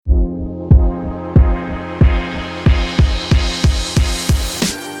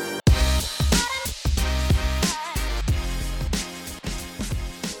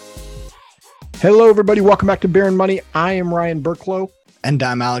Hello, everybody. Welcome back to Beer and Money. I am Ryan Burklow. And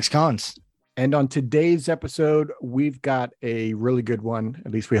I'm Alex Collins. And on today's episode, we've got a really good one.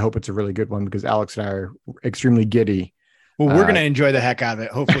 At least we hope it's a really good one because Alex and I are extremely giddy. Well, we're going to enjoy the heck out of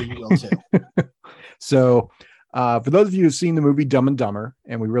it. Hopefully you will too. So for those of you who've seen the movie Dumb and Dumber,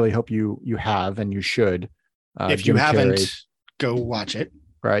 and we really hope you have and you should. If you haven't, go watch it.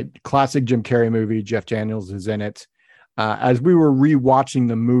 Right. Classic Jim Carrey movie. Jeff Daniels is in it. As we were rewatching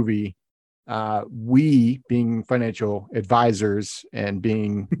the movie, we, being financial advisors and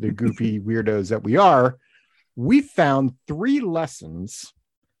being the goofy weirdos that we are, we found 3 lessons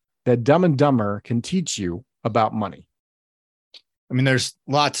that Dumb and Dumber can teach you about money. I mean, there's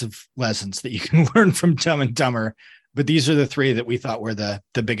lots of lessons that you can learn from Dumb and Dumber, but these are the 3 that we thought were the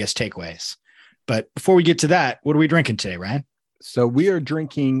biggest takeaways. But before we get to that, what are we drinking today, Ryan? So we are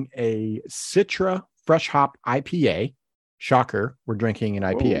drinking a Citra Fresh Hop IPA. Shocker, we're drinking an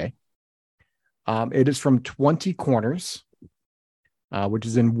IPA. It is from 20 Corners, which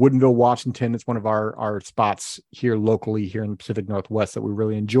is in Woodinville, Washington. It's one of our spots here locally here in the Pacific Northwest that we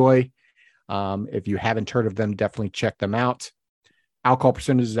really enjoy. If you haven't heard of them, definitely check them out. Alcohol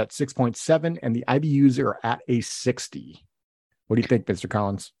percentage is at 6.7 and the IBUs are at a 60. What do you think, Mr.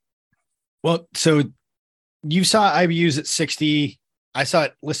 Collins? Well, so you saw IBUs at 60. I saw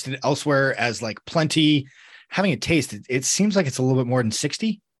it listed elsewhere as like plenty. Having a taste, it seems like it's a little bit more than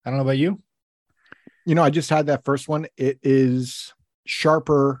 60. I don't know about you. You know, I just had that first one. It is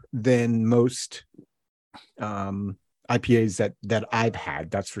sharper than most IPAs that I've had.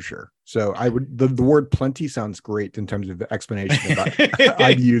 That's for sure. So I would the word plenty sounds great in terms of the explanation about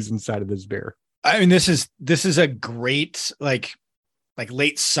IBUs inside of this beer. I mean, this is a great like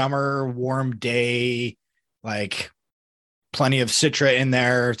late summer warm day, like plenty of Citra in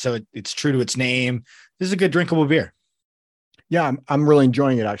there. So it's true to its name. This is a good drinkable beer. Yeah, I'm really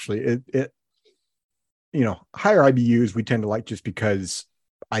enjoying it. Actually, it you know, higher IBUs we tend to like just because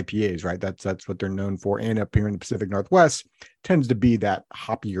IPAs, right? That's what they're known for. And up here in the Pacific Northwest tends to be that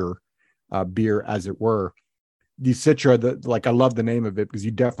hoppier beer, as it were. The Citra, I love the name of it because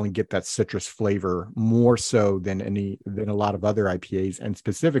you definitely get that citrus flavor more so than a lot of other IPAs. And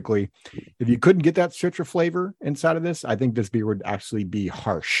specifically, if you couldn't get that Citra flavor inside of this, I think this beer would actually be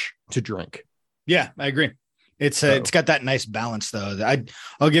harsh to drink. Yeah, I agree. It's got that nice balance though.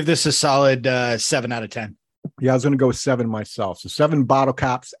 I'll give this a solid 7 out of 10. Yeah, I was going to go with 7 myself. So 7 bottle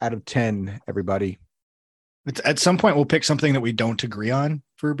caps out of 10, everybody. At some point, we'll pick something that we don't agree on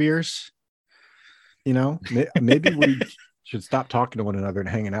for beers. You know, maybe we should stop talking to one another and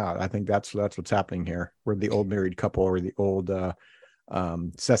hanging out. I think that's what's happening here. We're the old married couple or the old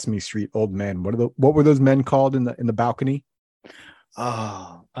Sesame Street old men. What were those men called in the balcony?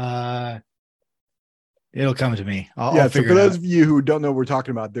 It'll come to me. I'll so for those of you who don't know what we're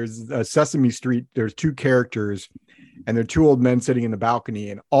talking about, there's Sesame Street. There's 2 characters, and they're 2 old men sitting in the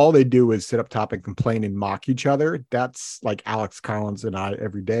balcony, and all they do is sit up top and complain and mock each other. That's like Alex Collins and I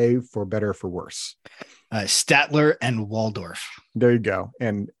every day, for better or for worse. Statler and Waldorf. There you go.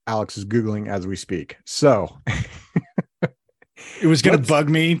 And Alex is Googling as we speak. So it was going to bug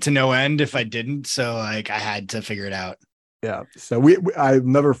me to no end if I didn't. So I had to figure it out. Yeah. So I'll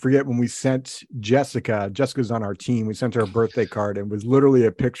never forget when we sent Jessica's on our team. We sent her a birthday card and it was literally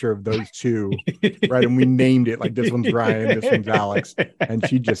a picture of those 2, right? And we named it like, this one's Ryan, this one's Alex. And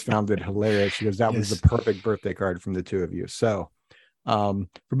she just found it hilarious. She goes, that was the perfect birthday card from the 2 of you. So for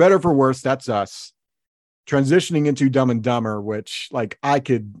better or for worse, that's us. Transitioning into Dumb and Dumber, which like I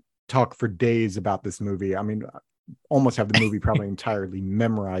could talk for days about this movie. I mean, almost have the movie probably entirely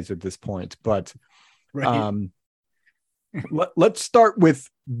memorized at this point, but right. Let's start with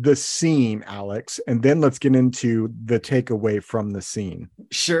the scene, Alex, and then let's get into the takeaway from the scene.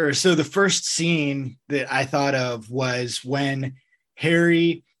 Sure. So the first scene that I thought of was when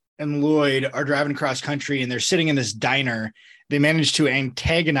Harry and Lloyd are driving across country and they're sitting in this diner. They manage to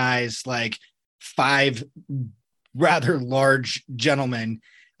antagonize like 5 rather large gentlemen.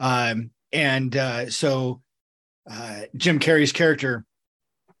 So Jim Carrey's character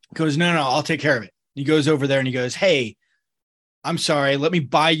goes, no, I'll take care of it. He goes over there and he goes, hey, I'm sorry, let me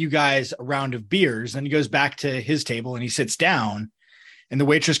buy you guys a round of beers. Then he goes back to his table and he sits down and the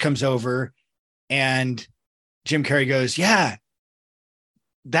waitress comes over and Jim Carrey goes, yeah,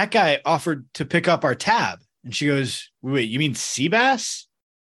 that guy offered to pick up our tab. And she goes, wait, you mean Seabass?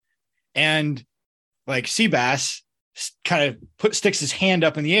 And like Seabass kind of sticks his hand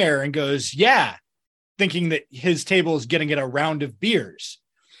up in the air and goes, yeah, thinking that his table is getting a round of beers.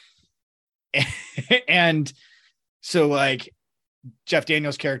 And so like Jeff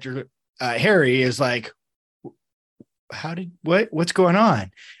Daniels' character, Harry, is like, what's going on?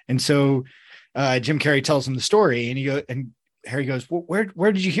 And so Jim Carrey tells him the story, and Harry goes, well,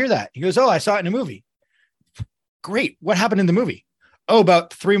 where did you hear that? He goes, oh, I saw it in a movie. Great. What happened in the movie? Oh,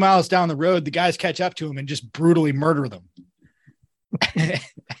 about 3 miles down the road, the guys catch up to him and just brutally murder them.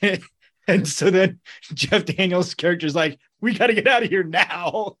 And so then Jeff Daniels' character is like, we got to get out of here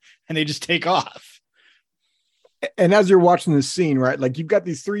now. And they just take off. And as you're watching this scene, right, like you've got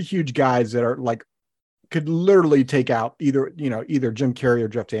these three huge guys that are like, could literally take out either Jim Carrey or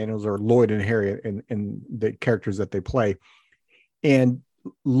Jeff Daniels or Lloyd and Harry in the characters that they play. And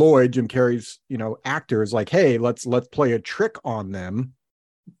Lloyd, Jim Carrey's, actor, is like, hey, let's play a trick on them.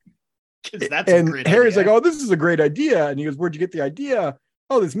 And Harry's like, oh, this is a great idea. And he goes, where'd you get the idea?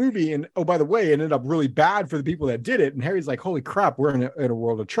 Oh, this movie. And oh, by the way, it ended up really bad for the people that did it. And Harry's like, holy crap, we're in a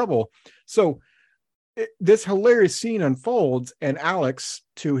world of trouble. So this hilarious scene unfolds, and Alex,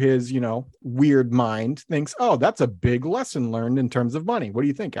 to his, weird mind, thinks, oh, that's a big lesson learned in terms of money. What do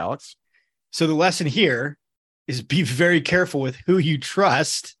you think, Alex? So the lesson here is be very careful with who you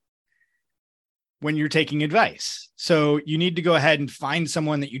trust when you're taking advice. So you need to go ahead and find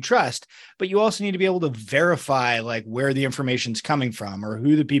someone that you trust, but you also need to be able to verify like where the information's coming from or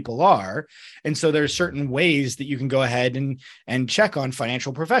who the people are. And so there's certain ways that you can go ahead and check on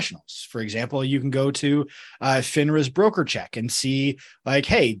financial professionals. For example, you can go to FINRA's broker check and see like,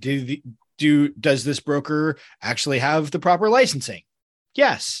 hey, does this broker actually have the proper licensing?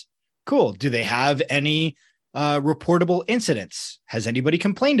 Yes. Cool. Do they have any reportable incidents? Has anybody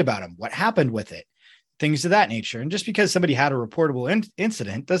complained about them? What happened with it? Things of that nature. And just because somebody had a reportable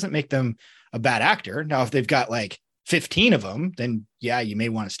incident doesn't make them a bad actor. Now, if they've got like 15 of them, then yeah, you may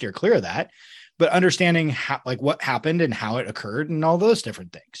want to steer clear of that. But understanding how, like what happened and how it occurred and all those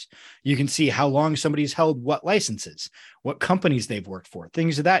different things. You can see how long somebody's held what licenses, what companies they've worked for,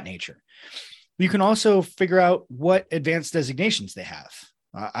 things of that nature. You can also figure out what advanced designations they have.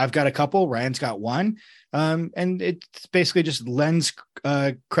 I've got a couple, Ryan's got one. And it's basically just lends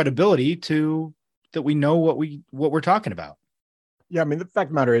credibility to that we know what we're talking about. Yeah, I mean, the fact of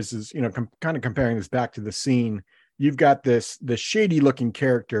the matter is kind of comparing this back to the scene. You've got the shady looking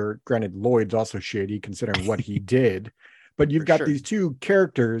character. Granted, Lloyd's also shady considering what he did, but you've got these two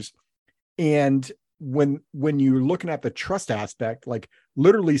characters, and when you're looking at the trust aspect, like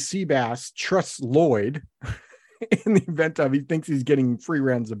literally Seabass trusts Lloyd in the event of he thinks he's getting free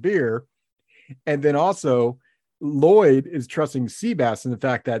rounds of beer, and then also Lloyd is trusting Seabass in the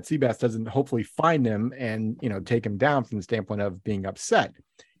fact that Seabass doesn't hopefully find him and, take him down from the standpoint of being upset.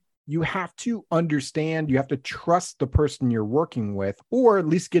 You have to understand, you have to trust the person you're working with, or at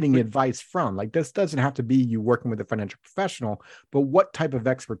least getting advice from. Like, this doesn't have to be you working with a financial professional, but what type of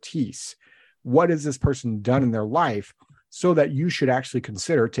expertise, what has this person done in their life so that you should actually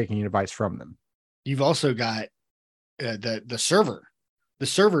consider taking advice from them? You've also got the server. The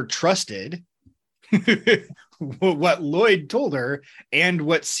server trusted what Lloyd told her and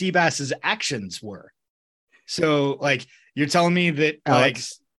what Seabass's actions were. So, like, you're telling me that,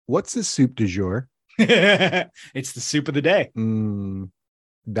 Alex, what's the soup du jour? It's the soup of the day.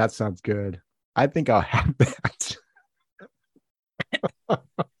 That sounds good. I think I'll have that.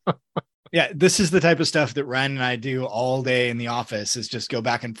 Yeah, this is the type of stuff that Ryan and I do all day in the office, is just go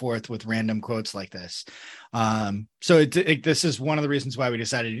back and forth with random quotes like this. So this is one of the reasons why we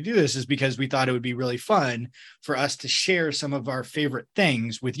decided to do this, is because we thought it would be really fun for us to share some of our favorite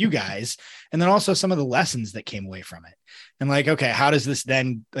things with you guys, and then also some of the lessons that came away from it. And like, okay, how does this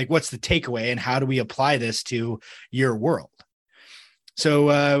then, like, what's the takeaway and how do we apply this to your world?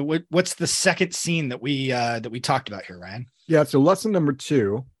 So what's the second scene that we talked about here, Ryan? Yeah, so lesson number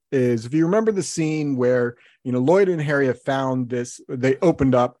 2 is, if you remember the scene where, Lloyd and Harry have found this, they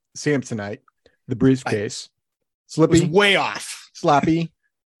opened up Samsonite, the briefcase. Slippy, was way off. Slappy,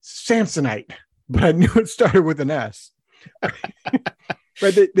 Samsonite, but I knew it started with an S.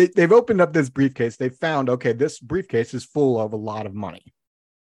 Right? They've opened up this briefcase. They found, okay, this briefcase is full of a lot of money.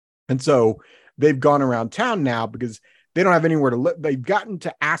 And so they've gone around town now because they don't have anywhere to live. They've gotten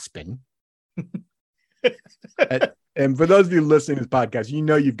to Aspen. And for those of you listening to this podcast,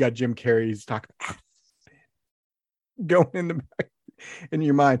 you've got Jim Carrey's talking going in the back in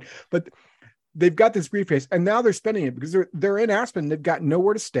your mind. But they've got this briefcase, and now they're spending it because they're in Aspen. They've got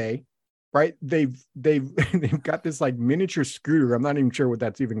nowhere to stay, right? They've got this like miniature scooter. I'm not even sure what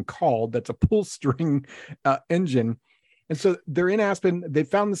that's even called. That's a pull string engine, and so they're in Aspen. They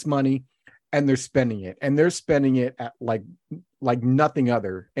found this money, and they're spending it, at like nothing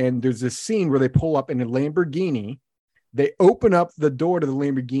other. And there's this scene where they pull up in a Lamborghini. They open up the door to the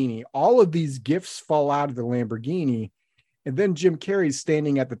Lamborghini. All of these gifts fall out of the Lamborghini. And then Jim Carrey's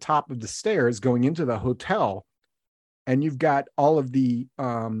standing at the top of the stairs going into the hotel. and you've got all of the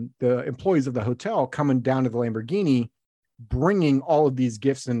employees of the hotel coming down to the Lamborghini, bringing all of these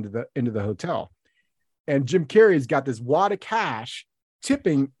gifts into the hotel. And Jim Carrey's got this wad of cash,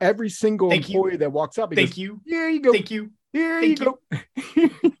 tipping every single employee that walks up. Thank you. Here you go. Thank you. Here you go. Here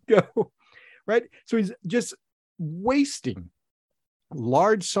you go. Right. So he's just wasting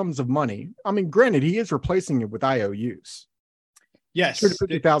large sums of money. I mean, granted, he is replacing it with IOUs. Yes.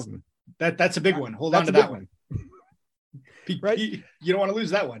 250,000. That's a big one. Hold on to that one. Right. You don't want to lose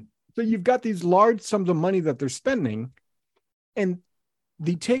that one. So you've got these large sums of money that they're spending. And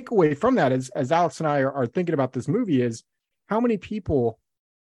the takeaway from that is, as Alex and I are thinking about this movie, is how many people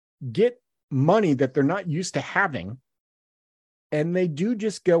get money that they're not used to having, and they do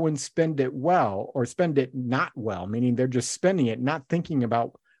just go and spend it well, or spend it not well, meaning they're just spending it, not thinking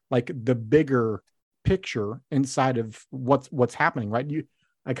about like the bigger picture inside of what's happening, right?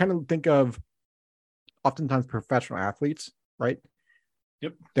 I kind of think of oftentimes professional athletes, right?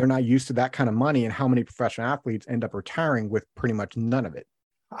 Yep. They're not used to that kind of money, and how many professional athletes end up retiring with pretty much none of it.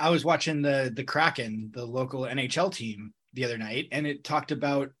 I was watching the Kraken, the local NHL team, the other night, and it talked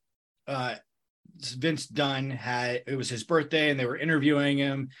about Vince Dunn it was his birthday, and they were interviewing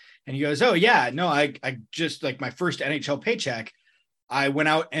him, and he goes, "Oh yeah, no, I just, like, my first NHL paycheck, I went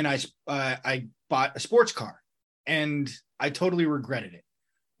out and I bought a sports car, and I totally regretted it.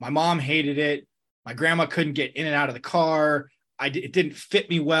 My mom hated it. My grandma couldn't get in and out of the car. It didn't fit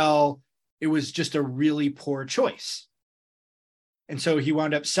me well. It was just a really poor choice." And so he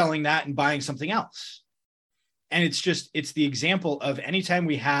wound up selling that and buying something else. And it's the example of anytime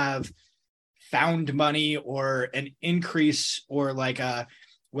we have found money or an increase, or like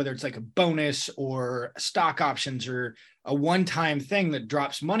whether it's like a bonus or stock options or a one-time thing that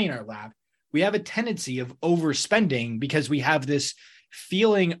drops money in our lap, we have a tendency of overspending because we have this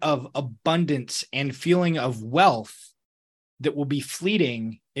feeling of abundance and feeling of wealth that will be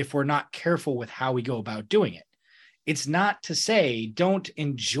fleeting if we're not careful with how we go about doing it. It's not to say don't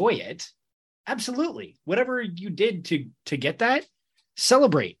enjoy it. Absolutely. Whatever you did to get that,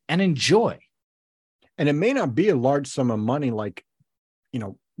 celebrate and enjoy. And it may not be a large sum of money, like,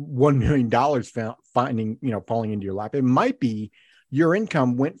 $1 million falling into your lap. It might be your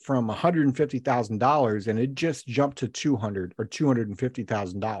income went from $150,000 and it just jumped to $200,000 or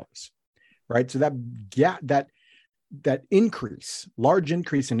 $250,000, right? So that increase, large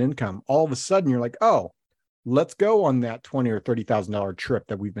increase in income, all of a sudden you're like, oh, let's go on that $20,000 or $30,000 trip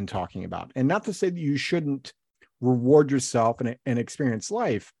that we've been talking about. And not to say that you shouldn't reward yourself and experience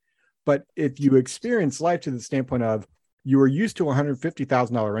life, but if you experience life to the standpoint of you were used to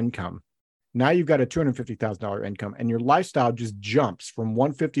 $150,000 income, now you've got a $250,000 income, and your lifestyle just jumps from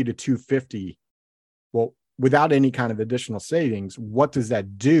 150 to 250. Well, without any kind of additional savings, what does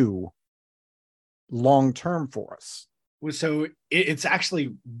that do long-term for us? So it's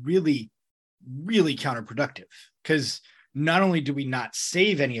actually really, really counterproductive, because not only do we not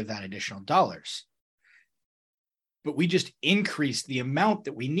save any of that additional dollars, but we just increase the amount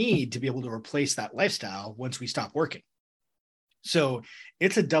that we need to be able to replace that lifestyle once we stop working. So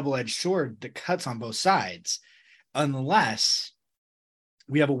it's a double-edged sword that cuts on both sides, unless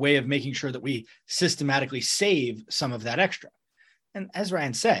we have a way of making sure that we systematically save some of that extra. And as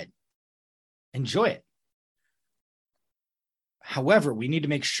Ryan said, enjoy it. However, we need to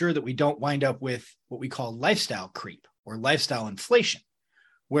make sure that we don't wind up with what we call lifestyle creep or lifestyle inflation,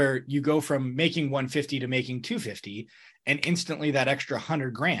 where you go from making 150 to making 250, and instantly that extra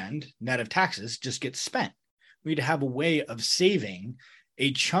 $100,000 net of taxes just gets spent. We need to have a way of saving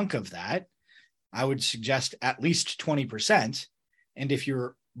a chunk of that. I would suggest at least 20%. And if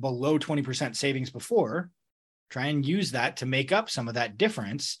you're below 20% savings before, try and use that to make up some of that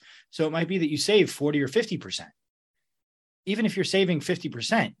difference. So it might be that you save 40 or 50%. Even if you're saving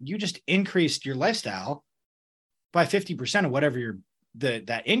 50%, you just increased your lifestyle by 50% of whatever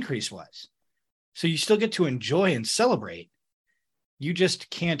that increase was. So you still get to enjoy and celebrate. You just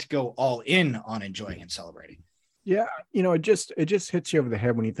can't go all in on enjoying and celebrating. Yeah, it just hits you over the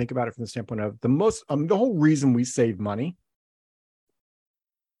head when you think about it from the standpoint of the whole reason we save money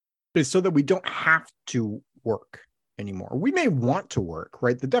is so that we don't have to work anymore. We may want to work,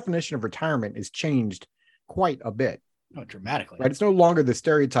 right? The definition of retirement is changed quite a bit. Oh, dramatically. Right? It's no longer the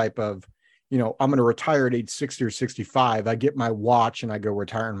stereotype of, I'm going to retire at age 60 or 65. I get my watch and I go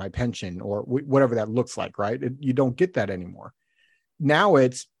retire on my pension, or whatever that looks like, right? You don't get that anymore. Now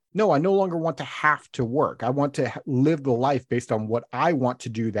it's, no, I no longer want to have to work. I want to live the life based on what I want to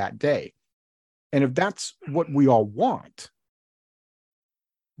do that day. And if that's what we all want,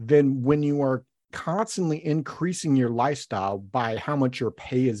 then when you are constantly increasing your lifestyle by how much your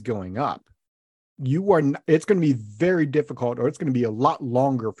pay is going up, it's going to be very difficult, or it's going to be a lot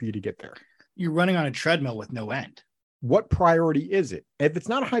longer for you to get there. You're running on a treadmill with no end. What priority is it? If it's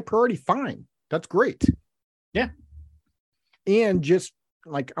not a high priority, fine. That's great. Yeah. And just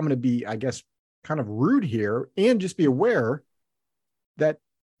like, I'm going to be, I guess, kind of rude here, and just be aware that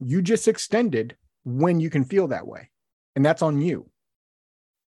you just extended when you can feel that way. And that's on you.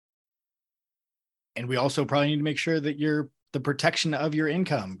 And we also probably need to make sure that the protection of your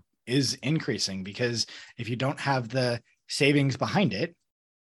income is increasing, because if you don't have the savings behind it,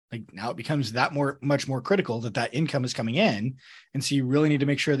 like now it becomes much more critical that income is coming in. And so you really need to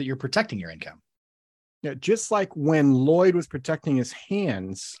make sure that you're protecting your income. Yeah, just like when Lloyd was protecting his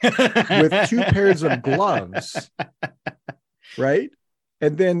hands with 2 pairs of gloves, right?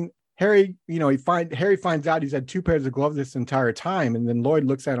 And then Harry, Harry finds out he's had 2 pairs of gloves this entire time. And then Lloyd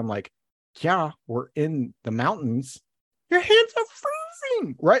looks at him like, yeah, we're in the mountains. Your hands are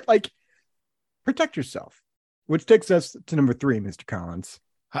freezing, right? Like, protect yourself, which takes us to number 3, Mr. Collins.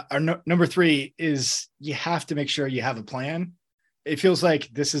 Number 3 is you have to make sure you have a plan. It feels like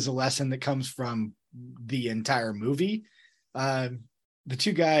this is a lesson that comes from the entire movie. The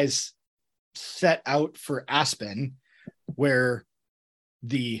 2 guys set out for Aspen, where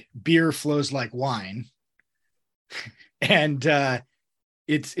the beer flows like wine. And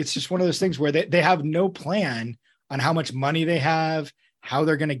it's just one of those things where they have no plan on how much money they have, how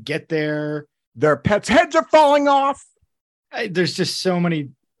they're going to get there. Their pets' heads are falling off. There's just so many,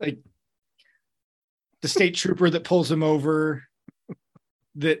 like the state trooper that pulls them over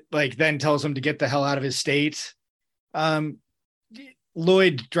that like then tells him to get the hell out of his state.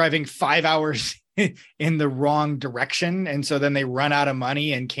 Lloyd driving 5 hours in the wrong direction. And so then they run out of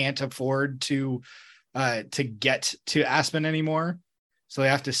money and can't afford to get to Aspen anymore. So they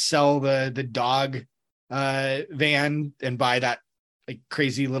have to sell the dog van and buy that like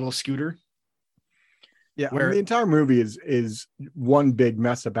crazy little scooter. Yeah, the entire movie is one big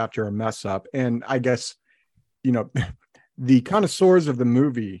mess up after a mess up. And I guess, the connoisseurs of the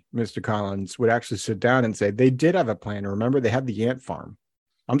movie, Mr. Collins, would actually sit down and say they did have a plan. Remember, they had the ant farm.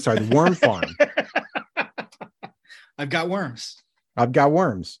 I'm sorry, the worm farm. I've got worms.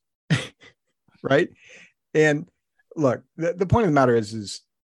 Right? And look, the point of the matter is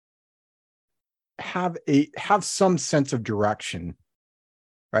have some sense of direction,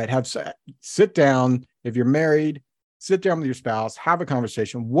 right? Sit down. If you're married, sit down with your spouse, have a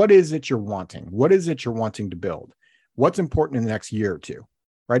conversation. What is it you're wanting? What is it you're wanting to build? What's important in the next year or two,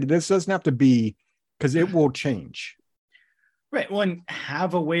 right? This doesn't have to be, because it will change. Right. Well, and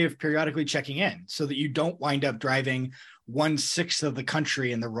have a way of periodically checking in so that you don't wind up driving 1/6 of the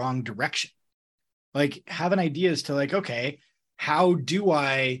country in the wrong direction. Like, have an idea as to like, okay, how do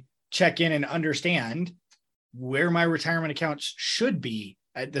I check in and understand where my retirement accounts should be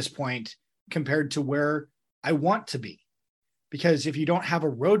at this point compared to where I want to be? Because if you don't have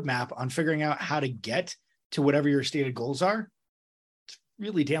a roadmap on figuring out how to get to whatever your stated goals are, it's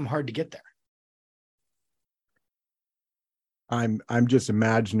really damn hard to get there. I'm just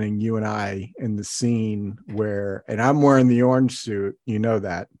imagining you and I in the scene where, and I'm wearing the orange suit, you know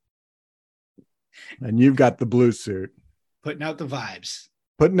that, and you've got the blue suit. Putting out the vibes,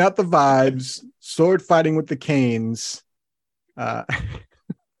 sword fighting with the canes.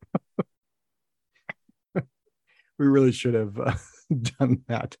 We really should have done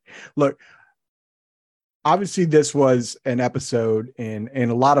that. Look, obviously this was an episode and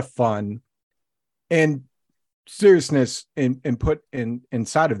a lot of fun and seriousness and put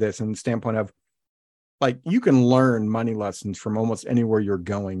inside of this, and the standpoint of like, you can learn money lessons from almost anywhere you're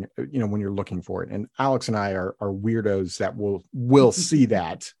going, when you're looking for it. And Alex and I are weirdos that will see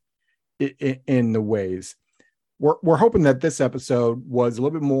that in the ways. We're hoping that this episode was a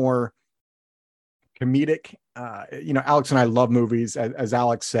little bit more comedic. Alex and I love movies. As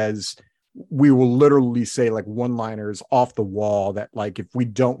Alex says, we will literally say like one-liners off the wall that, like, if we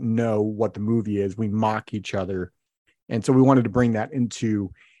don't know what the movie is, we mock each other. And so we wanted to bring that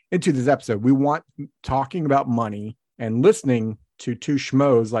into this episode. We want talking about money and listening to 2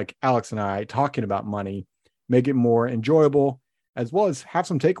 schmoes like Alex and I talking about money, make it more enjoyable, as well as have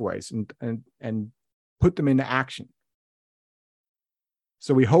some takeaways and put them into action.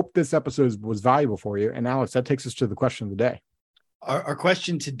 So we hope this episode was valuable for you. And Alex, that takes us to the question of the day. Our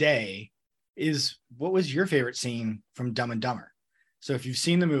question today is, what was your favorite scene from Dumb and Dumber? So if you've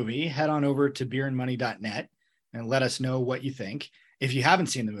seen the movie, head on over to beerandmoney.net and let us know what you think. If you haven't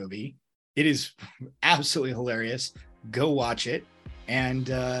seen the movie, it is absolutely hilarious. Go watch it. And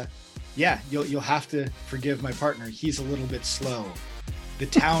you'll have to forgive my partner. He's a little bit slow. The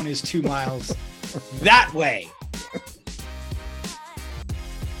town is 2 miles that way.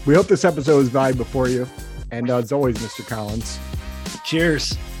 We hope this episode was valuable for you. And as always, Mr. Collins.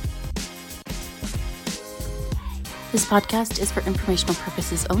 Cheers. This podcast is for informational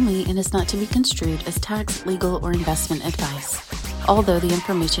purposes only and is not to be construed as tax, legal, or investment advice. Although the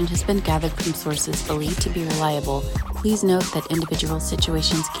information has been gathered from sources believed to be reliable, please note that individual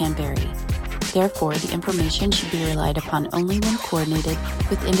situations can vary. Therefore, the information should be relied upon only when coordinated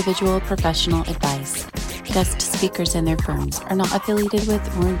with individual professional advice. Guest speakers and their firms are not affiliated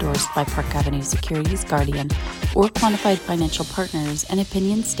with or endorsed by Park Avenue Securities, Guardian, or Quantified Financial Partners, and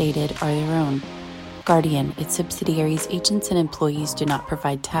opinions stated are their own. Guardian, its subsidiaries, agents, and employees do not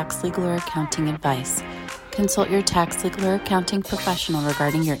provide tax, legal, or accounting advice. Consult your tax, legal, or accounting professional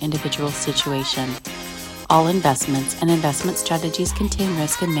regarding your individual situation. All investments and investment strategies contain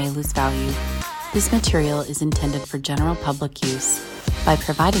risk and may lose value. This material is intended for general public use. By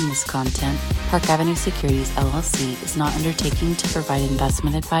providing this content, Park Avenue Securities LLC is not undertaking to provide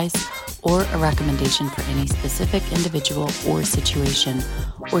investment advice or a recommendation for any specific individual or situation,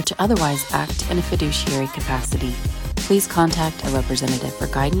 or to otherwise act in a fiduciary capacity. Please contact a representative for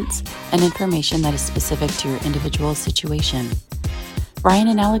guidance and information that is specific to your individual situation. Ryan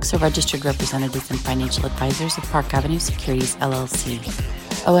and Alex are registered representatives and financial advisors of Park Avenue Securities LLC,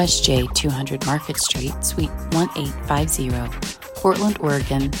 OSJ 200 Market Street, Suite 1850, Portland,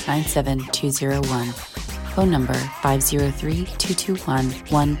 Oregon 97201. Phone number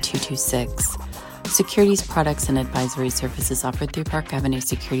 503-221-1226. Securities products and advisory services offered through Park Avenue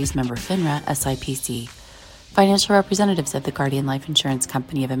Securities member FINRA SIPC. Financial representatives of the Guardian Life Insurance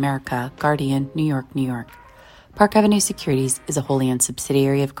Company of America, Guardian, New York, New York. Park Avenue Securities is a wholly owned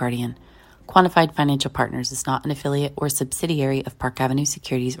subsidiary of Guardian. Quantified Financial Partners is not an affiliate or subsidiary of Park Avenue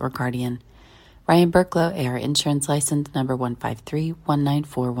Securities or Guardian. Ryan Burklow, AR Insurance License Number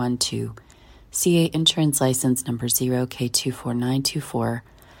 153-19412. CA Insurance License Number 0K24924.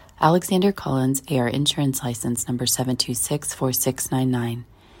 Alexander Collins, AR Insurance License Number 7264699.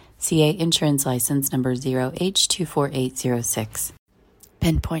 CA Insurance License Number 0H24806.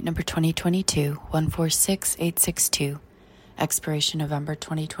 Pinpoint Number 2022-146862. Expiration November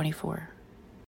 2024.